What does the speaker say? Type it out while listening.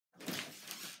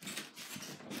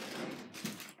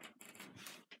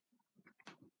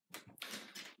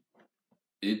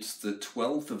It's the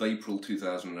 12th of April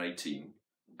 2018,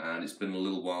 and it's been a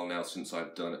little while now since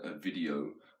I've done a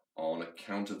video on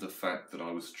account of the fact that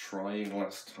I was trying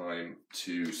last time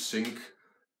to sync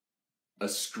a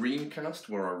screencast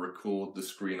where I record the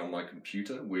screen on my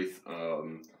computer with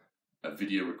a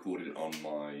video recorded on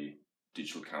my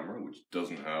digital camera, which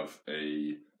doesn't have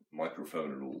a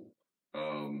microphone at all.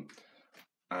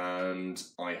 And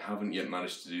I haven't yet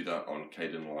managed to do that on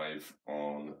Kdenlive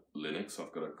on Linux.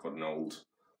 I've got quite an old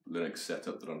Linux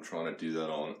setup that I'm trying to do that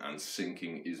on, and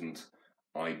syncing isn't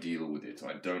ideal with it.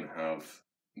 I don't have,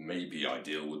 maybe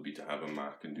ideal would be to have a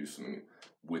Mac and do something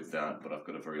with that, but I've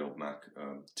got a very old Mac,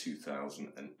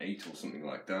 2008 or something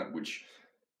like that, which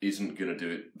isn't going to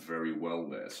do it very well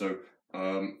there. So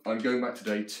I'm going back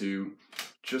today to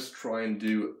just try and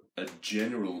do a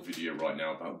general video right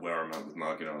now about where I'm at with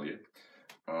Marginalia.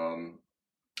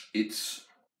 It's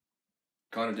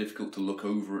kind of difficult to look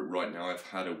over it right now. I've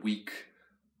had a week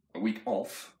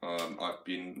off. I've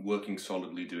been working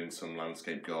solidly doing some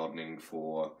landscape gardening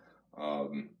for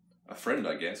a friend,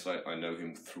 I guess. I know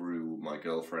him through my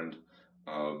girlfriend,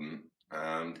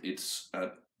 and it's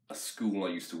at a school I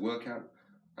used to work at,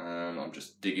 and I'm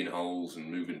just digging holes and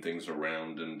moving things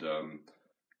around and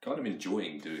kind of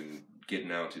enjoying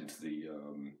getting out into the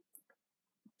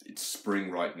it's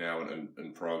spring right now,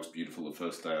 and Prague's beautiful. The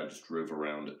first day I just drove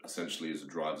around essentially as a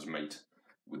driver's mate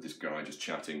with this guy, just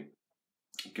chatting,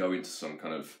 going to some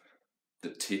kind of the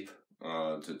tip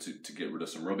to get rid of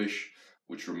some rubbish,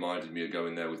 which reminded me of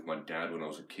going there with my dad when I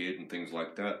was a kid and things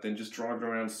like that. Then just driving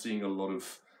around seeing a lot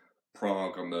of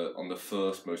Prague on the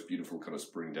first most beautiful kind of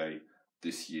spring day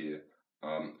this year,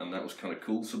 and that was kind of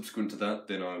cool. Subsequent to that,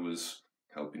 then I was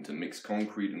helping to mix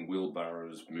concrete and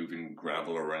wheelbarrows, moving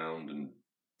gravel around and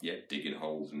digging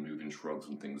holes and moving shrubs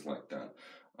and things like that,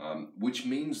 which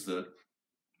means that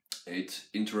it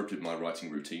interrupted my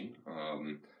writing routine.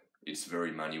 It's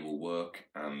very manual work,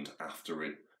 and after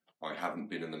it, I haven't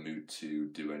been in the mood to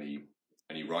do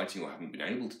any writing, or haven't been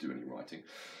able to do any writing.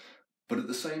 But at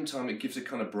the same time, it gives a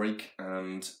kind of break,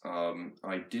 and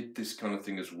I did this kind of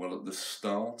thing as well at the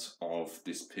start of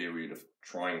this period of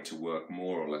trying to work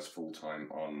more or less full-time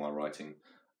on my writing.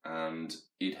 And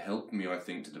it helped me, I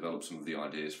think, to develop some of the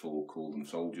ideas for Call Them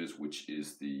Soldiers, which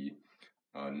is the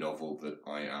novel that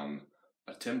I am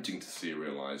attempting to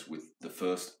serialize with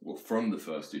from the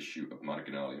first issue of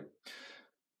Marginalia.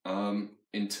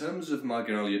 In terms of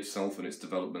Marginalia itself and its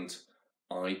development,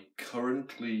 I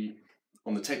currently,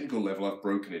 on the technical level, I've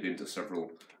broken it into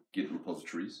several Git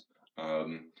repositories.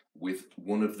 With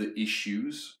one of the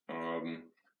issues,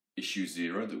 issue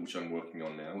 0, which I'm working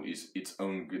on now, is its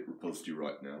own Git repository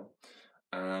right now,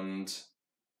 and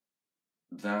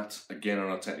that, again,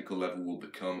 on a technical level, will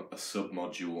become a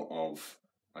submodule of,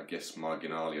 I guess,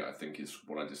 Marginalia, I think is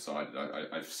what I decided.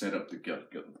 I've set up the Git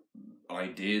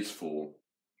ideas for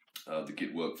the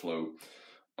Git workflow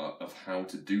of how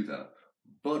to do that,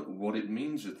 but what it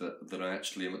means is that I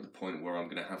actually am at the point where I'm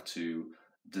going to have to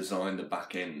design the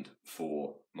back end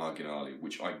for Marginalia,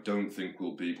 which I don't think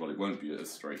will be, well, it won't be a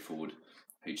straightforward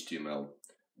HTML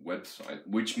website,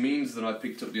 which means that I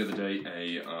picked up the other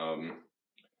day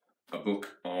a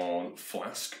book on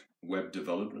Flask web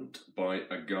development by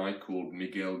a guy called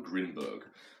Miguel Grinberg,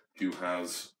 who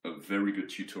has a very good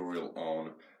tutorial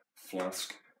on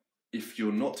Flask. If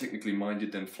you're not technically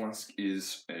minded, then Flask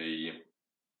is a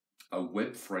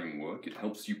web framework. It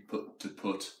helps you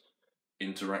put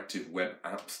interactive web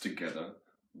apps together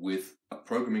with a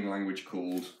programming language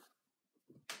called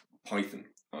Python,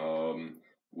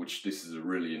 which this is a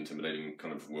really intimidating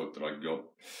kind of work that I got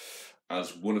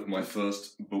as one of my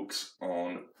first books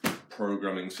on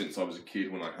programming since I was a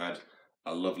kid, when I had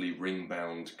a lovely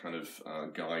ring-bound kind of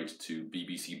guide to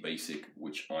BBC Basic,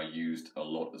 which I used a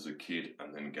lot as a kid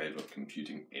and then gave up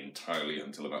computing entirely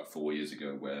until about 4 years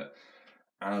ago, where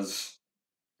as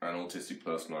an autistic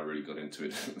person, I really got into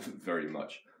it very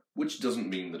much, which doesn't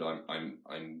mean that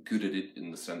I'm good at it in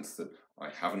the sense that I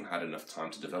haven't had enough time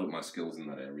to develop my skills in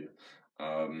that area.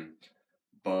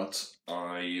 But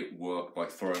I work by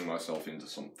throwing myself into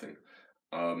something.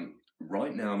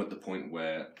 Right now I'm at the point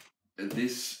where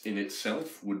this in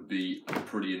itself would be a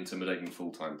pretty intimidating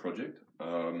full-time project.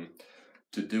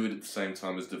 To do it at the same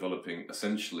time as developing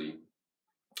essentially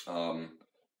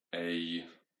a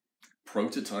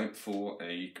prototype for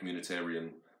a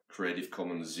communitarian Creative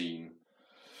Commons zine,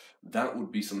 that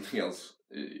would be something else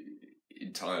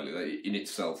entirely. In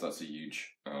itself, that's a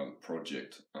huge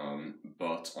project,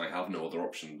 but I have no other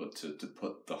option but to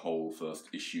put the whole first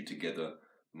issue together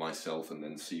myself, and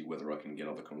then see whether I can get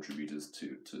other contributors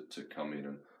to come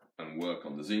in and work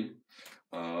on the zine.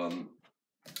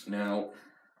 Now,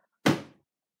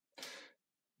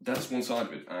 that's one side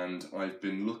of it, and I've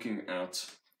been looking at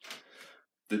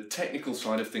the technical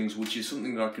side of things, which is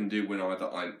something that I can do when either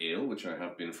I'm ill, which I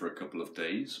have been for a couple of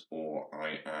days, or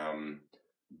I am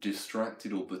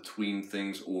distracted or between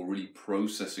things or really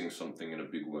processing something in a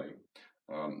big way.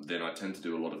 Then I tend to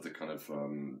do a lot of the kind of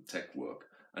tech work.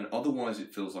 And otherwise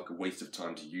it feels like a waste of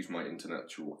time to use my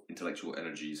intellectual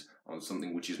energies on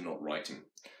something which is not writing.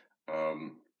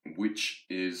 Which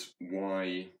is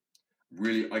why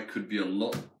really I could be a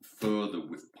lot further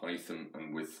with Python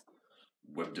and with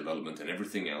web development and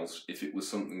everything else if it was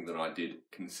something that I did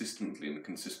consistently and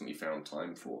consistently found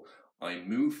time for. I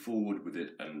move forward with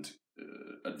it and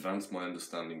advance my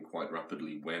understanding quite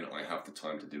rapidly when I have the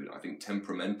time to do it. I think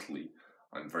temperamentally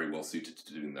I'm very well suited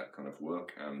to doing that kind of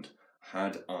work, and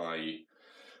had I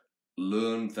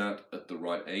learned that at the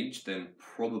right age, then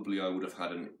probably I would have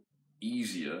had an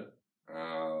easier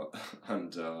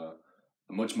and a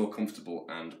much more comfortable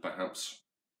and perhaps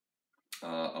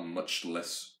a much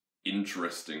less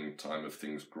interesting time of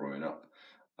things growing up.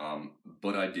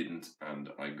 But I didn't, and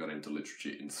I got into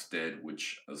literature instead,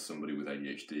 which, as somebody with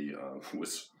ADHD,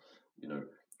 was,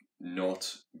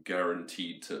 not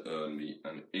guaranteed to earn me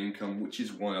an income, which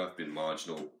is why I've been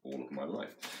marginal all of my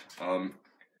life.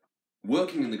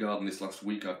 Working in the garden this last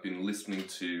week, I've been listening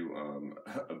to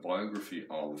a biography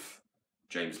of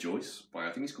James Joyce by,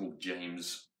 I think he's called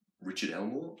James Richard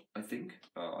Elmore, I think.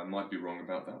 I might be wrong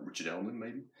about that. Richard Elman,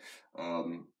 maybe.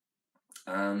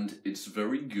 And it's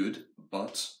very good,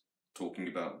 but talking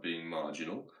about being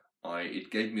marginal,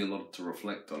 it gave me a lot to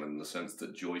reflect on, in the sense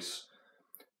that Joyce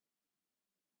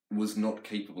was not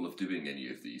capable of doing any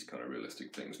of these kind of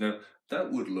realistic things. Now,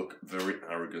 that would look very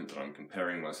arrogant that I'm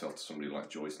comparing myself to somebody like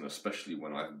Joyce, and especially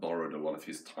when I've borrowed a lot of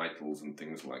his titles and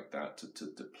things like that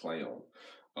to play on.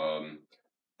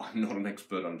 I'm not an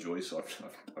expert on Joyce.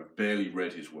 I've barely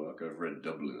read his work. I've read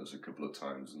Dubliners a couple of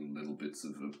times and little bits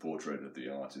of the portrait of the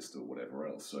artist or whatever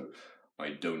else, so I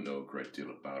don't know a great deal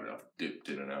about it. I've dipped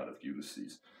in and out of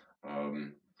Ulysses.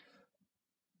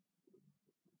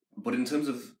 But in terms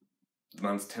of the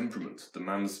man's temperament, the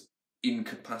man's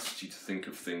incapacity to think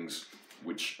of things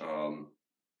which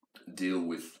deal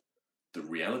with the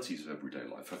realities of everyday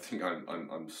life, I think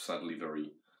I'm sadly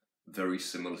very, very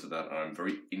similar to that, and I'm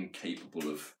very incapable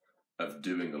of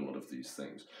doing a lot of these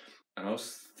things. And I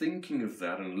was thinking of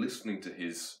that and listening to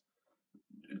his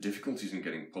difficulties in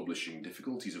getting publishing,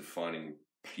 difficulties of finding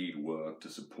paid work to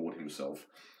support himself,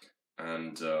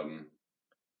 and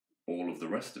all of the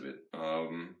rest of it.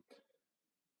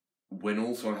 When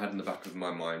also I had in the back of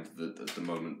my mind that at the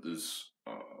moment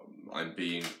I'm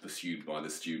being pursued by the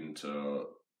student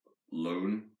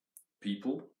loan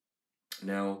people.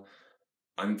 Now,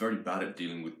 I'm very bad at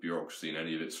dealing with bureaucracy in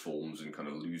any of its forms, and kind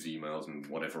of lose emails and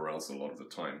whatever else a lot of the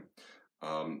time.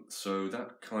 So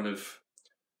that kind of,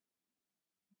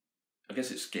 I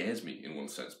guess it scares me in one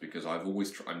sense, because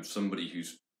I'm somebody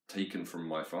who's taken from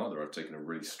my father. I've taken a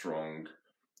really strong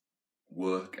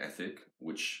work ethic,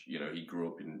 which, he grew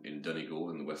up in Donegal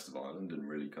in the west of Ireland, and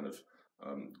really kind of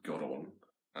got on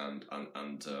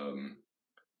and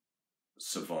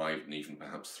survived and even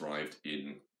perhaps thrived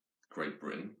in Great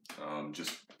Britain,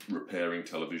 just repairing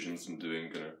televisions and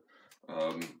doing,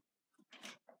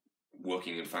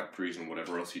 working in factories and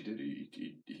whatever else he did.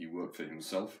 He worked for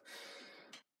himself.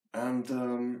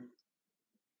 And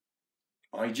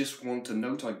I just want to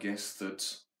note, I guess,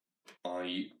 that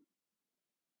I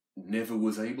never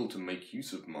was able to make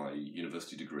use of my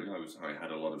university degree. I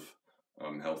had a lot of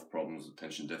health problems,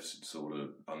 attention deficit disorder,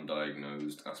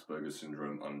 undiagnosed, Asperger's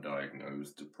syndrome,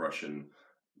 undiagnosed, depression,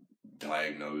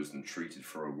 diagnosed and treated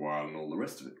for a while, and all the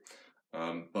rest of it.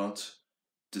 But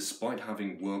despite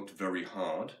having worked very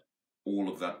hard all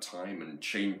of that time and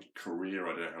changed career,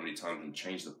 I don't know how many times, and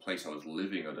changed the place I was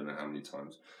living, I don't know how many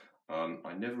times,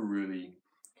 I never really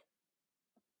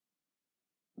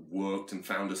worked and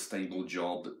found a stable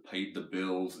job that paid the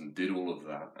bills and did all of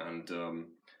that. And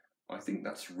I think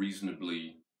that's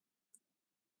reasonably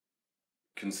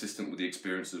consistent with the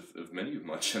experience of many of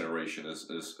my generation,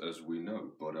 as we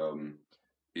know. But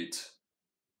it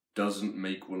doesn't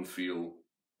make one feel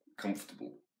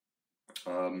comfortable.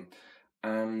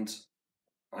 And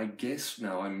I guess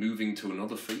now I'm moving to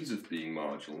another phase of being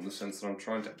marginal, in the sense that I'm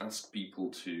trying to ask people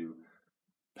to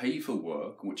pay for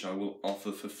work which I will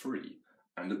offer for free.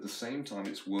 And at the same time,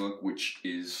 it's work which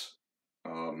is,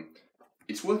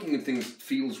 it's working in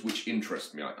fields which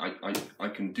interest me. I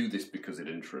can do this because it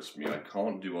interests me. I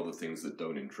can't do other things that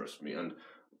don't interest me. And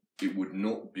it would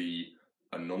not be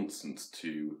a nonsense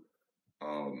to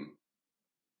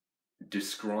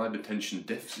describe attention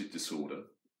deficit disorder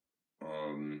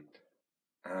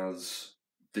as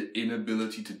the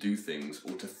inability to do things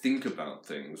or to think about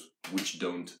things which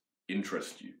don't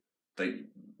interest you.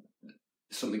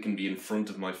 Something can be in front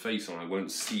of my face and I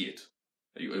won't see it.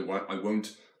 I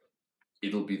won't.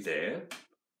 It'll be there,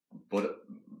 but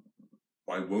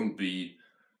I won't be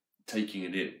taking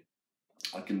it in.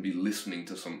 I can be listening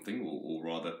to something, or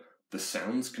rather, the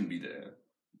sounds can be there,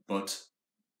 but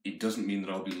it doesn't mean that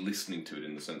I'll be listening to it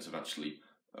in the sense of actually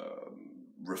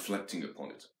reflecting upon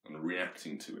it and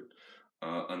reacting to it.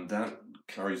 And that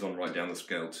carries on right down the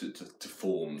scale to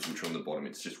forms, which are on the bottom.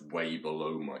 It's just way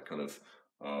below my kind of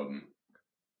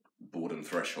boredom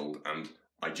threshold, and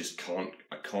I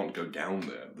can't go down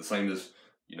there. The same as,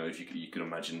 if you can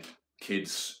imagine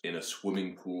kids in a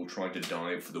swimming pool trying to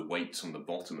dive for the weights on the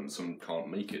bottom, and some can't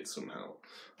make it somehow.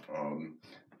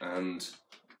 And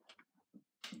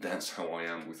that's how I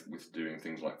am with doing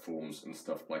things like forms and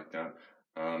stuff like that.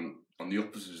 And the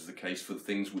opposite is the case for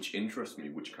things which interest me,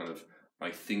 which kind of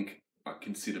I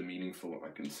consider meaningful, I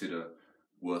consider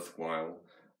worthwhile,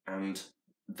 and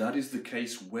that is the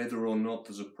case whether or not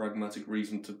there's a pragmatic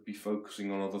reason to be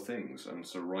focusing on other things. And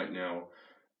so right now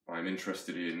I'm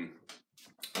interested in,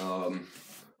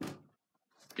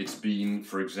 it's been,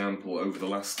 for example, over the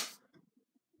last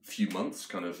few months,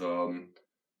 kind of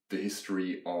the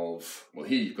history of, well,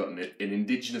 here you've got an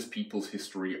Indigenous Peoples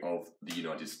History of the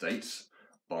United States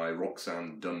by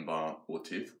Roxanne Dunbar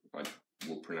Ortiz. I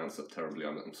will pronounce that terribly,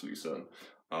 I'm absolutely certain.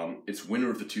 It's winner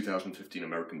of the 2015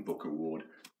 American Book Award,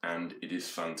 and it is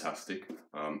fantastic.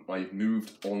 I've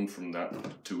moved on from that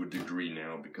to a degree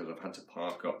now because I've had to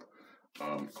park up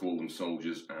Call Them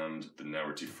Soldiers and the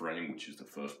narrative frame, which is the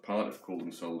first part of Call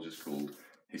Them Soldiers, called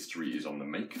History is on the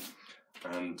Make.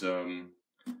 And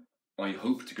I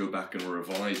hope to go back and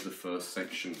revise the first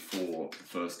section for the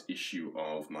first issue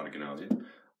of Marginálie.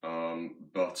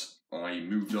 But I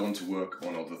moved on to work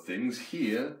on other things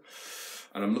here,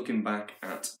 and I'm looking back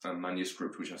at a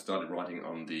manuscript which I started writing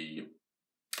on the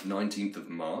 19th of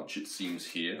March, it seems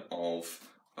here, of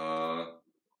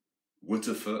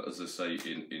WTF, as they say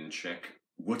in Czech.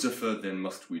 WTF then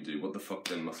must we do? What the fuck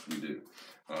then must we do?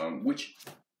 Which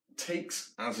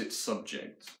takes as its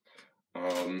subject,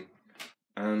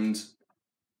 and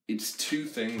it's two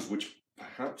things which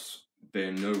perhaps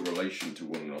bear no relation to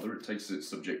one another. It takes its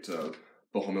subject to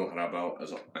Bohumil Hrabal,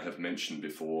 as I have mentioned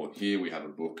before. Here we have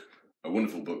a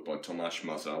wonderful book by Tomáš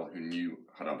Mazal, who knew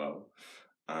Hrabal,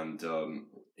 and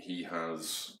he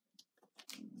has,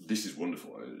 this is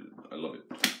wonderful, I love it,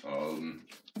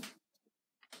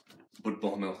 but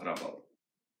Bohumil Hrabal.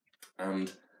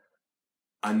 And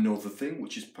another thing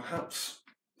which is perhaps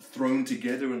thrown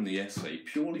together in the essay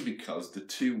purely because the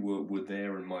two were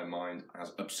there in my mind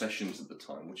as obsessions at the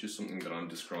time, which is something that I'm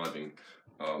describing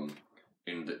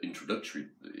in the introduction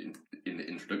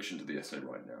to the essay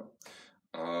right now.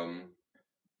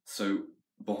 So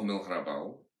Bohumil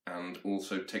Hrabal, and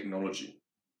also technology,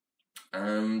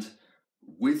 and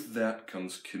with that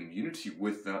comes community.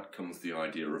 With that comes the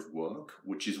idea of work,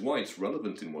 which is why it's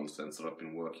relevant in one sense that I've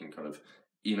been working kind of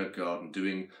in a garden,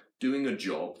 doing a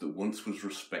job that once was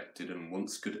respected and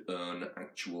once could earn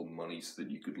actual money so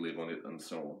that you could live on it and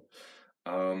so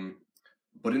on.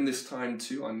 But in this time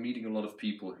too, I'm meeting a lot of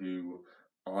people who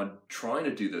are trying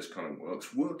to do those kind of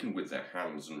works, working with their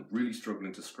hands and really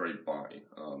struggling to scrape by.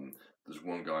 There's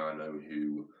one guy I know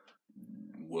who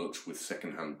works with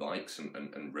second-hand bikes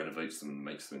and renovates them and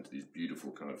makes them into these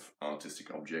beautiful kind of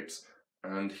artistic objects.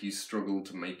 And he's struggled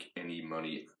to make any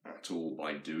money at all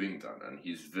by doing that. And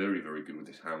he's very, very good with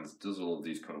his hands, does all of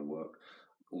these kind of work,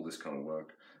 all this kind of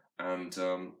work. And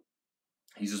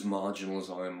he's as marginal as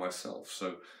I am myself.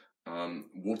 So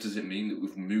what does it mean that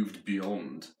we've moved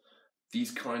beyond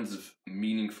these kinds of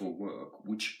meaningful work,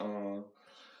 which are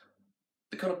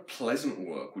the kind of pleasant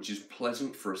work, which is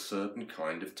pleasant for a certain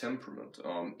kind of temperament?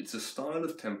 It's a style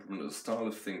of temperament, a style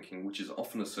of thinking, which is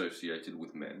often associated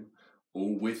with men,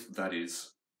 or with, that is,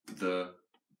 the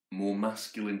more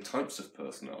masculine types of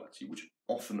personality, which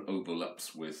often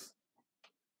overlaps with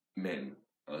men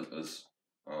as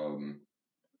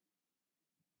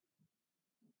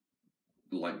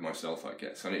like myself, I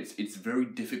guess. And it's very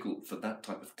difficult for that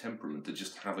type of temperament to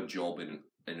just have a job in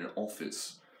an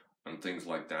office and things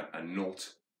like that and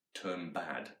not turn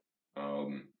bad,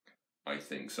 I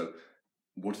think. So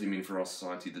what does it mean for our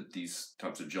society that these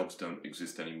types of jobs don't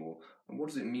exist anymore? And what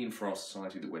does it mean for our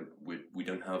society that we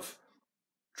don't have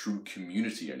true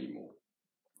community anymore?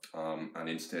 And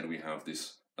instead we have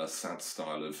this sad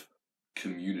style of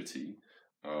community,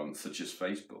 such as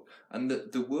Facebook. And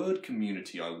the word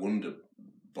community, I wonder,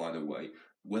 by the way,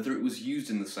 whether it was used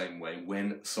in the same way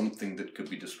when something that could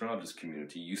be described as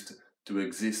community used to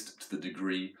exist to the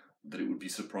degree that it would be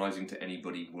surprising to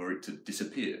anybody were it to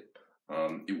disappear.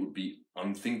 It would be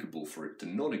unthinkable for it to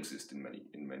not exist in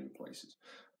many places.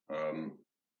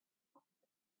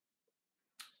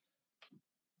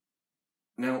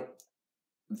 Now,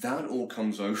 that all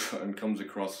comes over and comes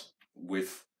across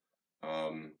with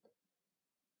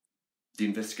the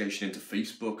investigation into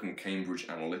Facebook and Cambridge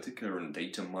Analytica and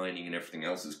data mining and everything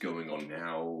else that's going on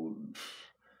now,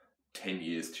 10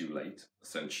 years too late,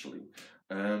 essentially.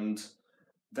 And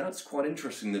that's quite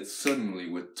interesting that suddenly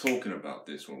we're talking about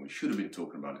this when we should have been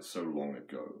talking about it so long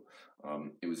ago.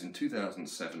 It was in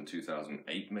 2007,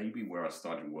 2008 maybe, where I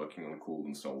started working on Call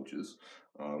Them Soldiers,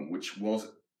 which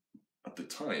was, at the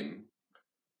time,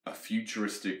 a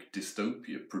futuristic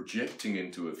dystopia, projecting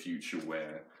into a future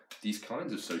where these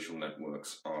kinds of social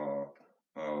networks are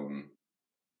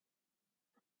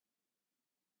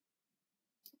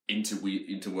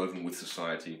interwoven with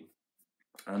society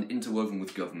and interwoven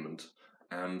with government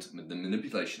and the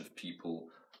manipulation of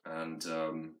people, and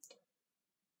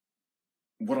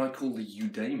what I call the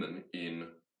eudaimon in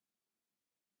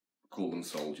Call Them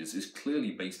Soldiers is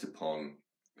clearly based upon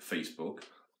Facebook,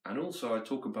 and also I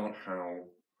talk about how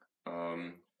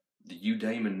the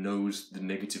eudaimon knows the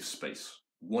negative space.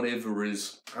 Whatever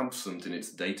is absent in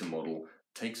its data model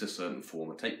takes a certain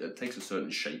form, takes a certain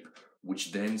shape,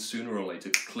 which then sooner or later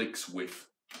clicks with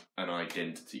an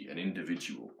identity, an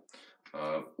individual,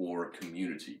 or a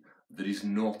community that is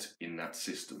not in that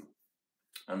system.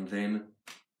 And then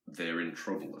they're in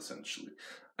trouble, essentially.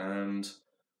 And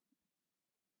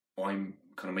I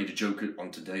kind of made a joke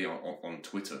on today on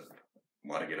Twitter,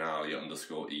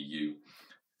 marginálie_EU,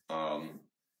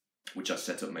 which I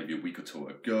set up maybe a week or two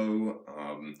ago.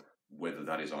 Whether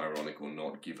that is ironic or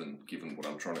not, given what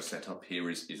I'm trying to set up here,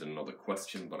 is another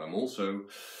question. But I'm also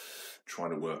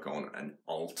trying to work on an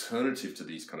alternative to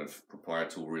these kind of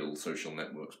proprietorial social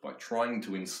networks by trying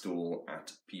to install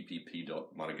at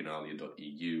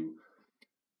ppp.marginálie.eu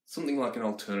something like an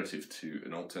alternative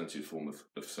form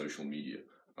of social media,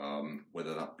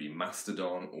 whether that be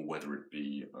Mastodon or whether it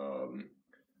be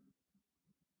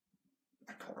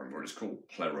I can't remember what it's called.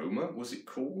 Pleroma, was it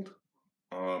called?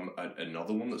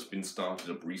 Another one that's been started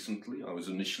up recently. I was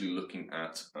initially looking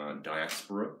at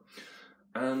Diaspora,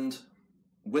 and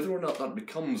whether or not that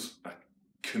becomes a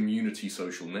community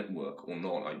social network or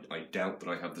not, I doubt that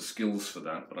I have the skills for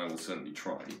that, but I will certainly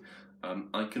try.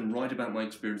 I can write about my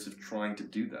experience of trying to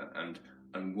do that,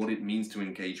 and what it means to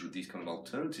engage with these kind of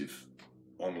alternative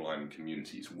online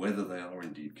communities, whether they are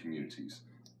indeed communities,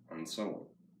 and so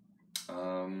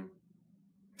on.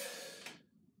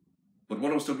 But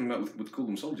what I was talking about with Call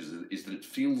Them Soldiers is that it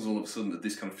feels all of a sudden that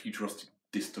this kind of futuristic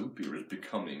dystopia is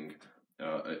becoming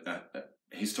a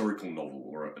historical novel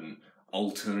or an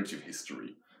alternative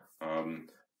history.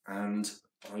 And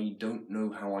I don't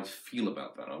know how I feel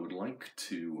about that. I would like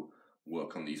to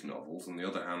work on these novels. On the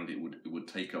other hand, it would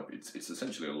take up, it's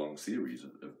essentially a long series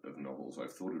of novels.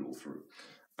 I've thought it all through.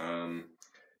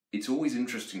 It's always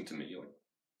interesting to me, like,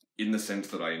 in the sense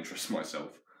that I interest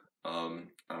myself, and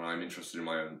I'm interested in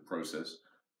my own process,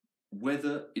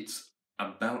 whether it's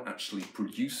about actually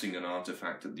producing an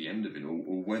artifact at the end of it,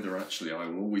 or whether actually I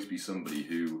will always be somebody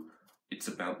who, it's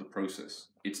about the process.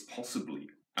 It's possibly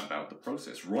about the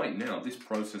process. Right now, this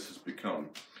process has become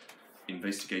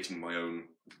investigating my own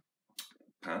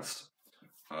past,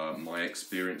 my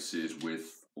experiences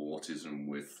with autism,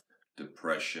 with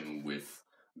depression, with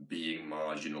being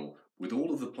marginal, with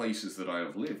all of the places that I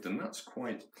have lived, and that's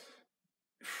quite...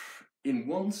 In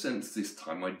one sense this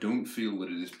time, I don't feel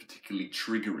that it is particularly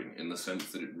triggering, in the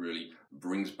sense that it really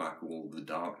brings back all the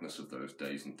darkness of those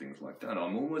days and things like that.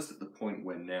 I'm almost at the point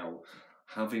where now,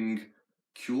 having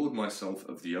cured myself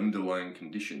of the underlying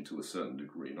condition to a certain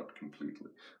degree, not completely,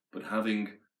 but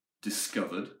having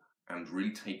discovered and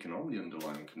really taken on the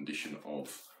underlying condition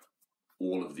of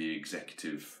all of the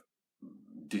executive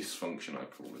dysfunction, I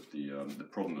call it, the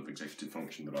problem of executive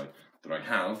function that I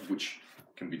have, which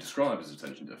can be described as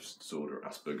attention deficit disorder,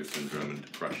 Asperger's syndrome, and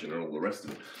depression, and all the rest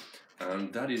of it.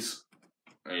 And that is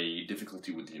a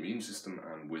difficulty with the immune system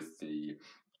and with the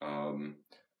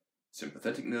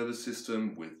sympathetic nervous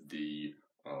system, with the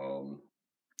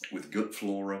with gut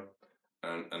flora,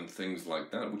 and things like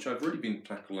that, which I've really been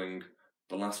tackling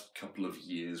the last couple of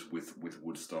years with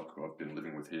Woodstock, who I've been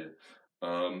living with here.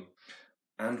 And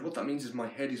what that means is my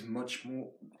head is much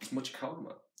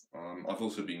calmer. I've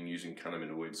also been using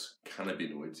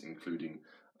cannabinoids, including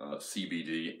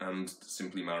CBD and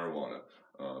simply marijuana,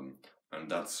 and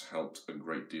that's helped a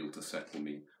great deal to settle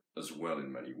me as well in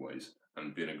many ways,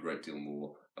 and been a great deal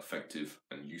more effective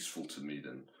and useful to me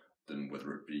than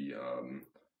whether it be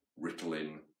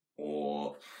Ritalin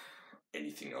or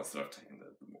anything else that I've taken.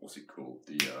 what's it called,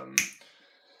 the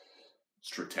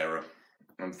strict error,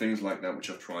 and things like that, which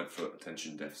I've tried for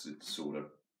attention deficit disorder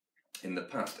in the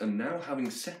past. And now, having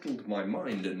settled my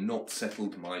mind and not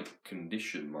settled my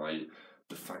condition,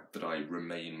 the fact that I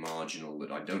remain marginal,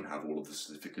 that I don't have all of the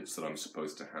certificates that I'm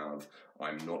supposed to have,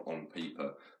 I'm not on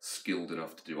paper skilled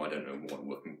enough to do, I don't know what,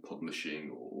 work in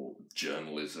publishing or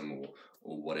journalism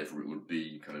or whatever it would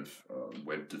be, kind of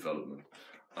web development.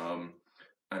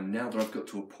 And now that I've got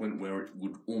to a point where it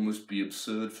would almost be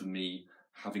absurd for me,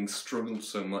 having struggled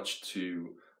so much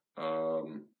to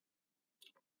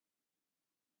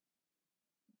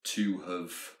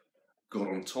have got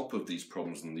on top of these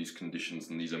problems and these conditions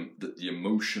and these the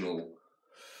emotional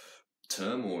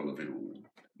turmoil of it all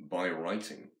by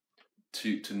writing,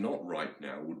 to not write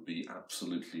now would be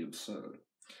absolutely absurd.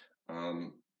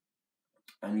 And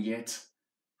yet,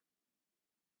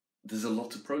 there's a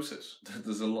lot to process.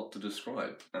 There's a lot to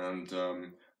describe, and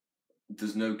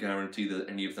there's no guarantee that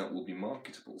any of that will be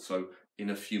marketable. So in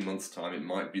a few months' time, it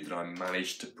might be that I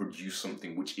managed to produce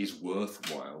something which is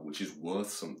worthwhile, which is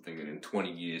worth something, and in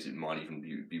 20 years it might even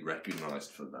be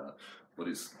recognised for that. But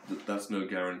that's no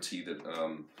guarantee that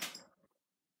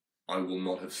I will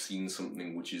not have seen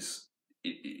something which is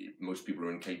most people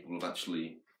are incapable of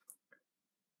actually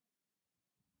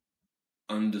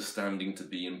understanding to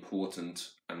be important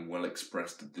and well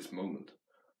expressed at this moment.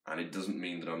 And it doesn't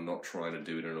mean that I'm not trying to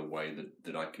do it in a way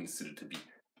that I consider to be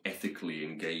ethically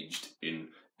engaged in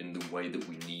the way that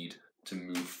we need to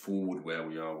move forward where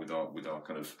we are with our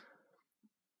kind of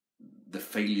the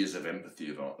failures of empathy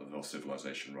of our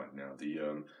civilization right now,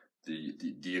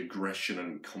 the aggression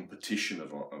and competition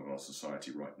of our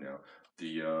society right now,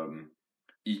 the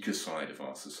ecocide of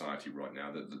our society right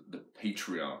now, the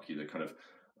patriarchy, the kind of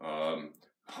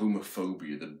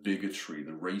homophobia, the bigotry,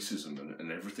 the racism,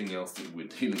 and everything else that we're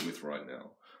dealing with right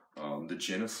now, the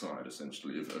genocide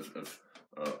essentially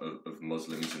of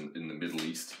Muslims in the Middle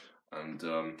East, and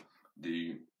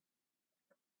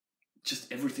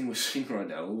just everything we're seeing right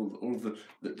now, all of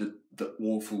the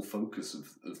awful focus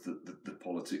of the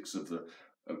politics of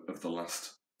the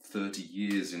last 30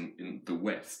 years in the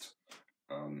West.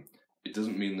 It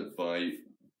doesn't mean that by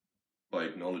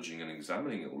acknowledging and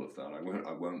examining all of that, I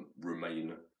won't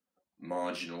remain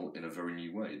marginal in a very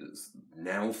new way that's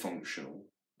now functional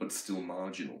but still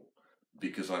marginal,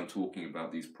 because I'm talking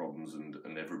about these problems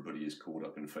and everybody is caught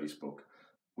up in Facebook,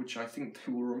 which I think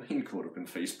they will remain caught up in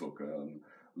Facebook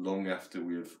long after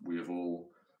we have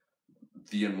all,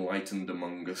 the enlightened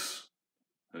among us,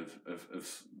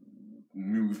 have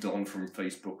moved on from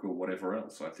Facebook or whatever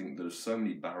else. I think there's so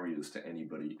many barriers to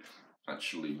anybody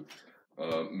actually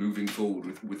moving forward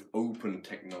with open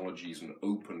technologies and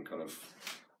open kind of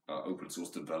open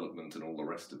source development and all the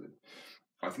rest of it.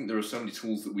 I think there are so many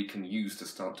tools that we can use to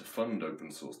start to fund open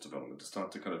source development, to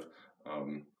start to kind of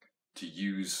to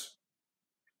use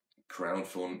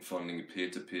crowdfunding,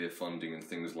 peer-to-peer funding and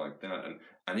things like that.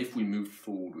 And if we move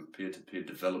forward with peer-to-peer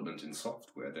development in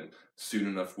software, then soon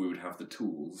enough we would have the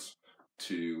tools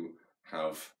to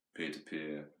have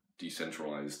peer-to-peer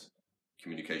decentralized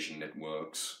communication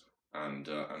networks and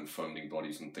funding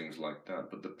bodies and things like that.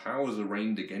 But the powers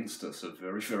arraigned against us are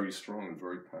very, very strong and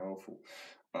very powerful.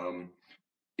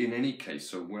 In any case,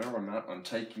 so where I'm at, I'm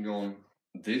taking on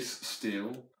this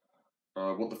still,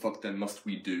 What the Fuck Then Must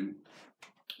We Do,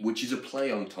 which is a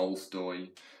play on Tolstoy,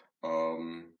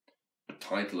 a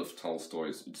title of Tolstoy.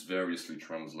 It's variously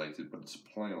translated, but it's a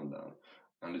play on that.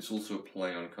 And it's also a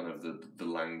play on kind of the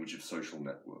language of social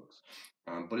networks.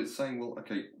 But it's saying, well,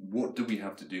 okay, what do we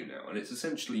have to do now? And it's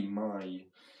essentially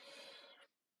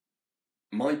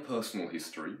my personal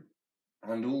history,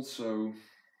 and also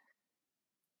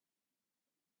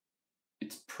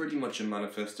it's pretty much a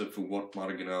manifesto for what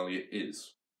Marginalia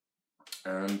is.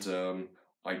 And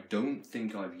I don't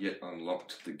think I've yet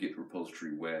unlocked the Git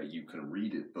repository where you can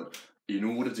read it, but in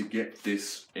order to get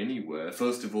this anywhere,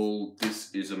 first of all,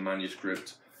 this is a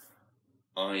manuscript.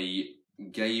 I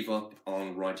gave up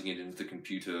on writing it into the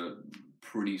computer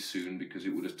pretty soon because it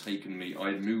would have taken me,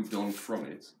 I'd moved on from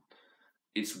it.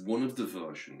 It's one of the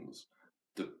versions.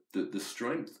 The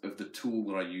strength of the tool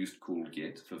that I used called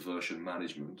Git for version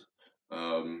management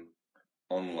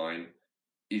online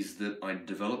is that I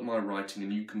developed my writing,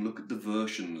 and you can look at the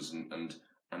versions and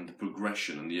the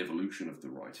progression and the evolution of the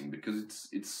writing, because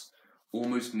it's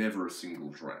almost never a single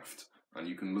draft, and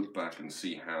you can look back and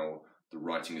see how the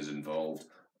writing has evolved.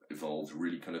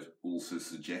 Really kind of also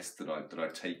suggests that I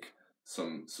take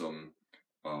some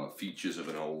features of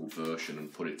an old version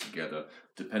and put it together.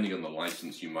 Depending on the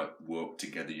license, you might work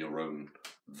together your own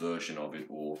version of it,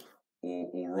 or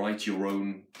write your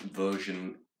own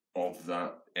version of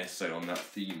that essay on that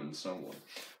theme and so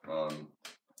on.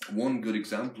 One good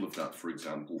example of that, for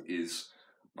example, is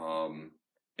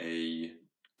a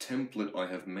template I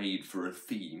have made for a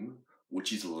theme,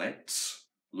 which is LETS,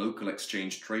 Local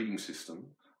Exchange Trading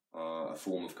System, a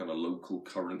form of kind of local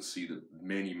currency that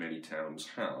many, many towns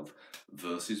have,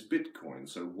 versus Bitcoin.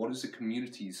 So what is a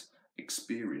community's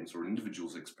experience or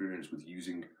individual's experience with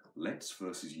using LETS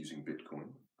versus using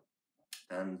Bitcoin?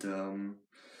 And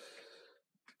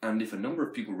if a number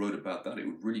of people wrote about that, it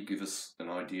would really give us an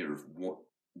idea of what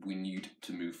we need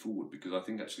to move forward, because I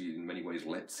think actually in many ways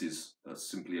LETS is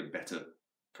simply a better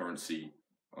currency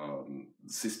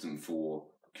system for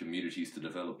communities to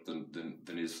develop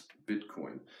than is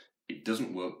Bitcoin. It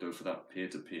doesn't work though for that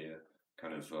peer-to-peer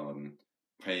kind of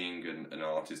paying an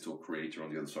artist or creator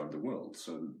on the other side of the world.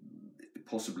 So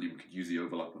possibly we could use the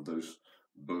overlap of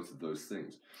both of those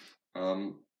things.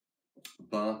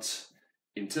 But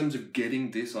in terms of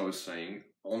getting this, I was saying,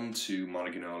 onto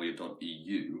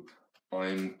marginálie.eu,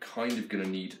 I'm kind of going to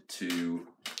need to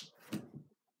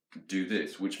do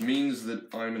this, which means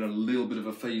that I'm in a little bit of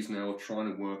a phase now of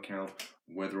trying to work out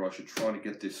whether I should try to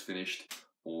get this finished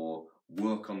or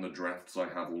work on the drafts I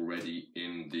have already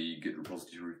in the Git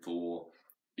repository for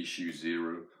issue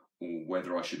 0, or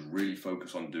whether I should really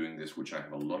focus on doing this, which I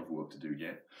have a lot of work to do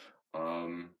yet.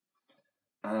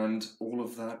 And all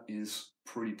of that is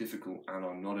pretty difficult, and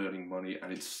I'm not earning money,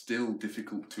 and it's still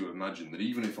difficult to imagine that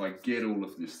even if I get all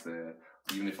of this there,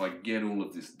 even if I get all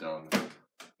of this done,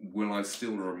 will I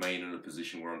still remain in a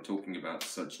position where I'm talking about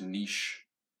such niche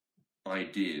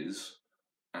ideas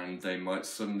and they might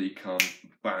suddenly come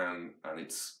bang and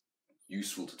it's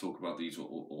useful to talk about these,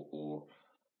 or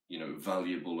you know,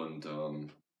 valuable, and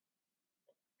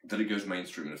that it goes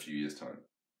mainstream in a few years' time.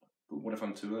 But what if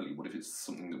I'm too early? What if it's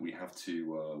something that we have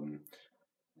to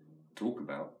talk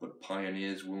about, but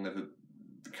pioneers will never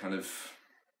kind of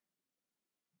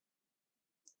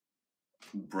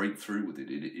break through with it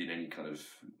in any kind of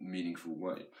meaningful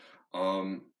way?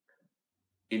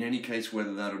 In any case,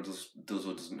 whether that does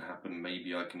or doesn't happen,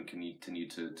 maybe I can continue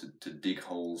to dig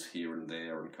holes here and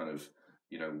there and kind of,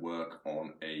 you know, work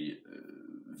on a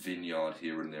vineyard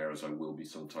here and there, as I will be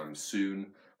sometime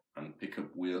soon, and pick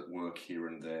up work here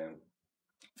and there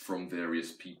from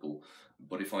various people.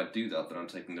 But if I do that, then I'm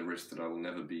taking the risk that I will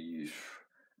never be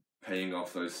paying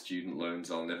off those student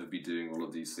loans, I'll never be doing all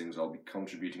of these things, I'll be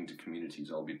contributing to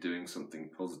communities, I'll be doing something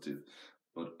positive,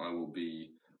 but I will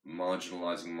be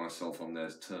marginalizing myself on their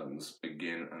terms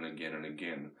again and again and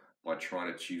again by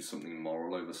trying to choose something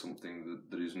moral over something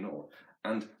that is not.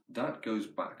 And that goes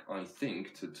back, I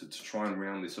think, to try and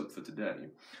round this up for today.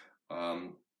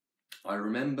 I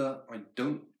remember, I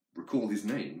don't recall his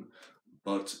name,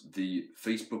 but the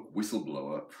Facebook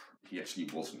whistleblower, he actually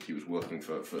wasn't. He was working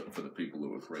for the people that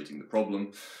were creating the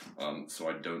problem. So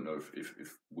I don't know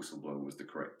if whistleblower was the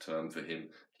correct term for him.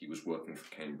 He was working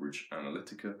for Cambridge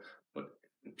Analytica, but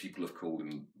people have called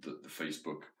him the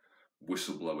Facebook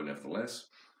whistleblower nevertheless.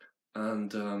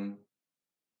 And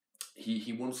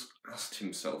he once asked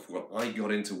himself, well, I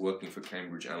got into working for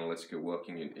Cambridge Analytica,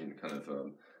 working in kind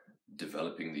of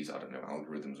developing these, I don't know,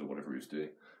 algorithms or whatever he was doing.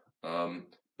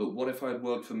 But what if I'd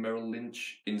worked for Merrill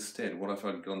Lynch instead? What if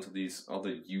I'd gone to these other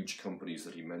huge companies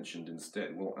that he mentioned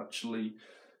instead? Well, actually,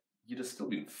 you'd have still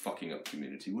been fucking up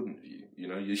community, wouldn't you? You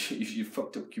know, if you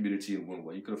fucked up community in one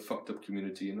way, you could have fucked up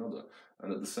community in another.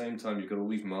 And at the same time, you've got all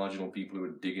these marginal people who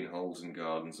are digging holes in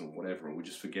gardens and whatever, and we're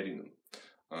just forgetting them.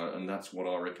 And that's what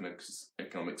our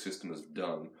economic system has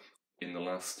done in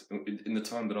the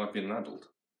time that I've been an adult.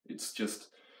 It's just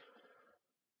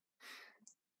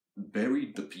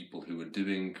buried the people who are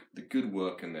doing the good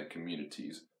work in their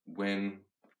communities, when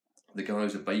the guy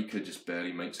who's a baker just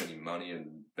barely makes any money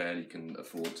and barely can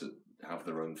afford to have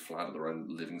their own flat or their own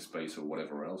living space or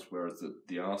whatever else, whereas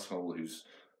the arsehole who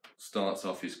starts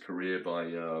off his career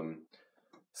by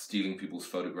stealing people's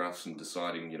photographs and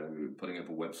deciding, you know, putting up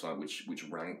a website which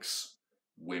ranks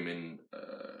women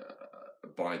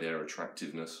by their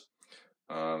attractiveness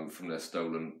from their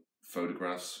stolen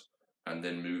photographs, and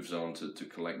then moves on to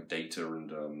collect data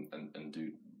and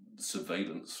do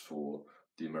surveillance for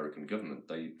the American government.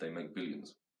 They make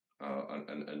billions,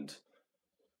 and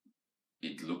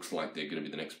it looks like they're going to be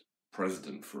the next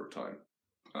president for a time.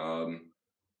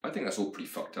 I think that's all pretty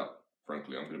fucked up,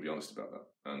 frankly. I'm going to be honest about that.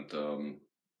 And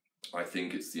I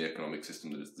think it's the economic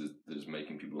system that is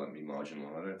making people like me marginal,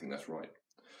 and I don't think that's right.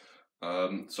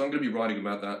 So I'm going to be writing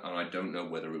about that, and I don't know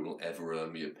whether it will ever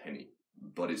earn me a penny,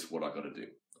 but it's what I got to do.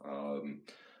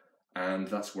 And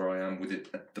that's where I am with it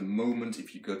at the moment.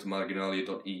 If you go to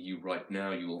marginálie.eu right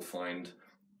now, you will find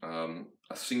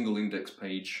a single index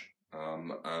page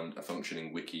and a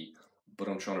functioning wiki, but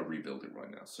I'm trying to rebuild it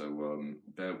right now. So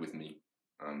bear with me,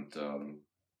 and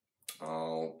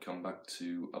I'll come back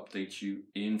to update you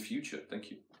in future.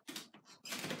 Thank you.